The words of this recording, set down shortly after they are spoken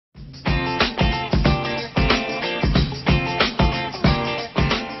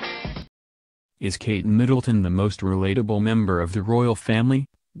Is Kate Middleton the most relatable member of the royal family?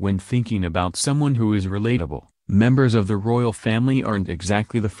 When thinking about someone who is relatable, members of the royal family aren't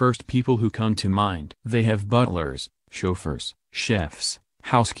exactly the first people who come to mind. They have butlers, chauffeurs, chefs,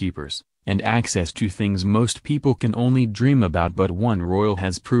 housekeepers, and access to things most people can only dream about, but one royal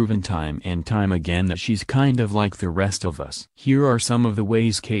has proven time and time again that she's kind of like the rest of us. Here are some of the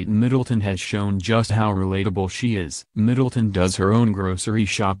ways Kate Middleton has shown just how relatable she is. Middleton does her own grocery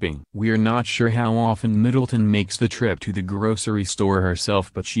shopping. We're not sure how often Middleton makes the trip to the grocery store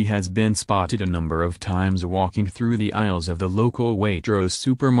herself, but she has been spotted a number of times walking through the aisles of the local Waitrose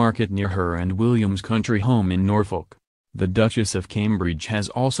supermarket near her and William's country home in Norfolk. The Duchess of Cambridge has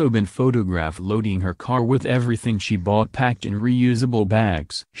also been photographed loading her car with everything she bought packed in reusable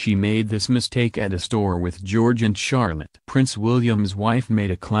bags. She made this mistake at a store with George and Charlotte. Prince William's wife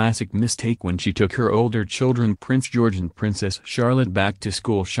made a classic mistake when she took her older children Prince George and Princess Charlotte back to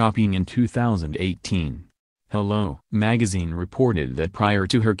school shopping in 2018. Hello magazine reported that prior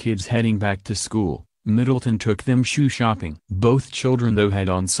to her kids heading back to school, Middleton took them shoe shopping. Both children though had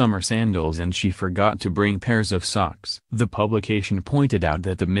on summer sandals and she forgot to bring pairs of socks. The publication pointed out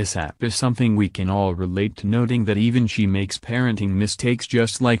that the mishap is something we can all relate to, noting that even she makes parenting mistakes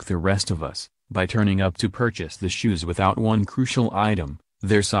just like the rest of us, by turning up to purchase the shoes without one crucial item,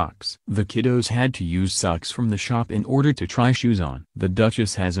 their socks. The kiddos had to use socks from the shop in order to try shoes on. The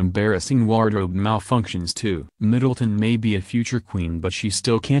Duchess has embarrassing wardrobe malfunctions too. Middleton may be a future queen, but she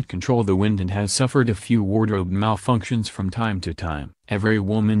still can't control the wind and has suffered a few wardrobe malfunctions from time to time. Every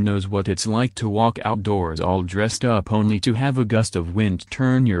woman knows what it's like to walk outdoors all dressed up only to have a gust of wind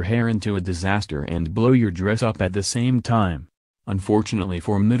turn your hair into a disaster and blow your dress up at the same time. Unfortunately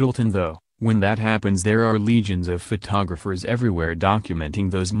for Middleton though, when that happens there are legions of photographers everywhere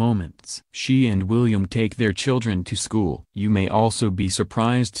documenting those moments. She and William take their children to school. You may also be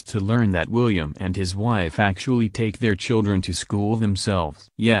surprised to learn that William and his wife actually take their children to school themselves.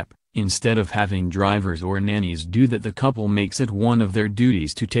 Yep, instead of having drivers or nannies do that, the couple makes it one of their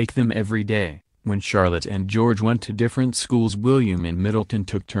duties to take them every day. When Charlotte and George went to different schools, William and Middleton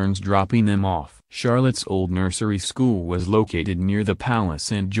took turns dropping them off. Charlotte's old nursery school was located near the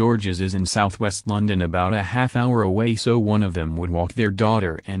palace and George's is in southwest London about a half-hour away, so one of them would walk their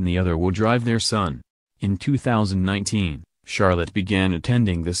daughter and the other would drive their son. In 2019, Charlotte began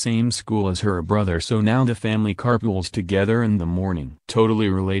attending the same school as her brother, so now the family carpools together in the morning. Totally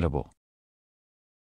relatable.